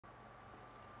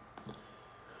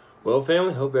Well,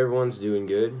 family, hope everyone's doing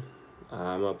good.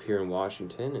 I'm up here in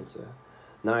Washington. It's a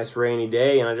nice rainy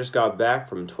day, and I just got back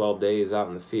from 12 days out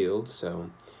in the field, so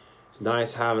it's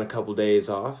nice having a couple days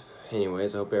off.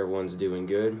 Anyways, I hope everyone's doing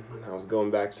good. I was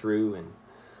going back through and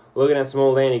looking at some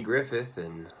old Andy Griffith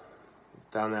and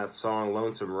found that song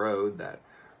Lonesome Road that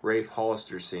Rafe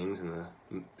Hollister sings in the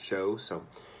show. So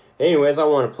anyways, I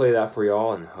want to play that for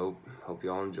y'all and hope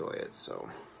y'all enjoy it. So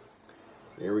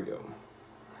here we go.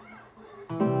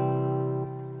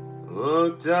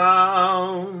 Look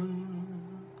down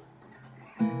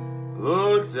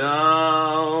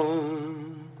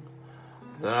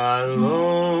that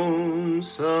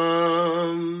lonesome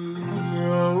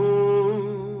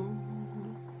road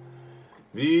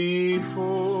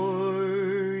before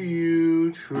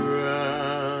you travel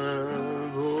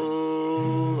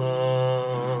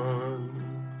on.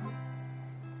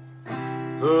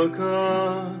 Look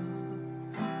up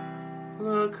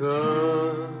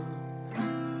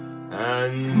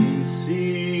and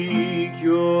seek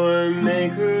your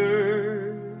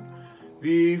Maker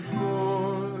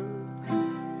before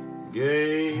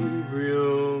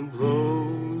Gabriel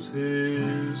blows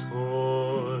his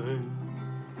horn.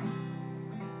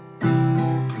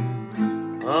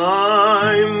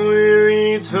 I'm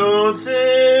weary toting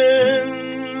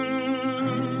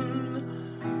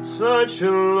such a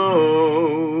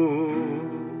load,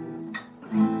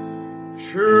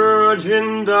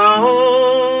 trudging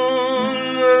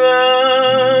down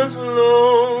that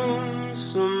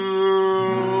lonesome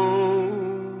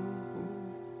road.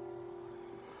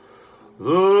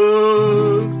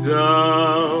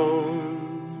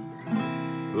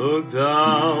 Look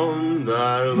down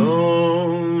that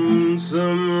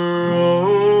lonesome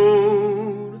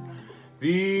road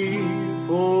before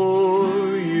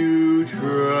you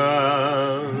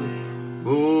travel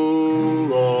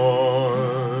on.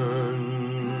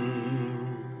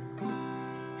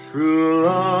 True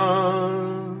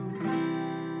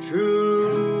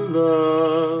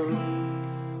love,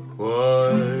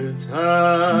 what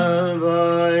have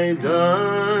I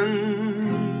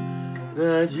done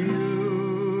that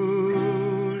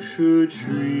you should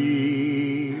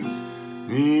treat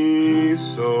me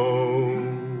so?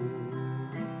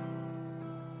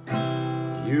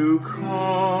 You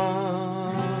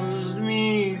caused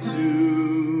me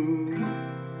to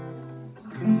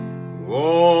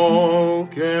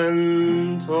walk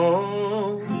and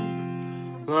talk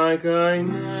like I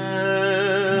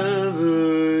never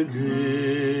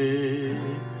did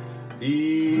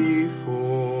before.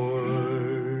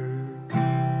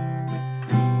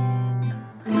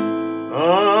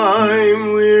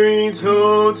 I'm weary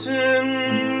toting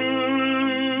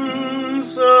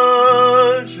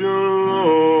such a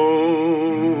load,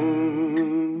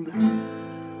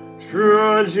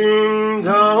 trudging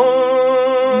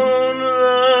down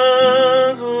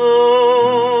that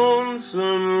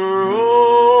lonesome road.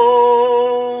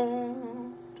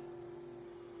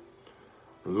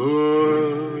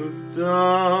 Look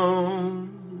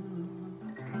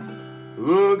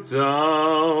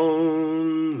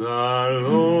down that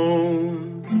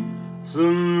lonesome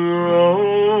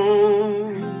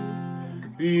road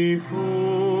before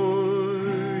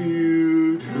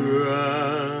you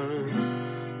travel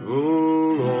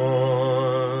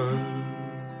on.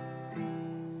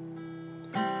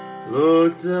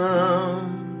 Look down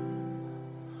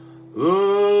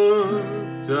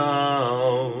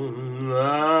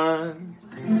that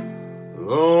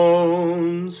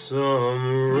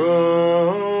lonesome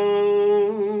road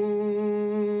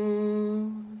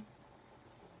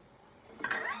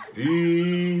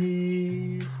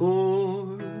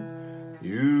before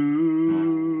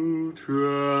you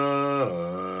travel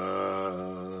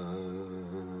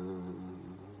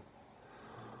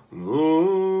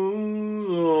on.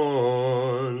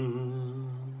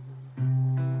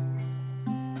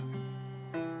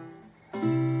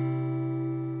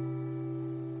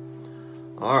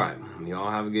 All right, y'all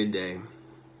have a good day.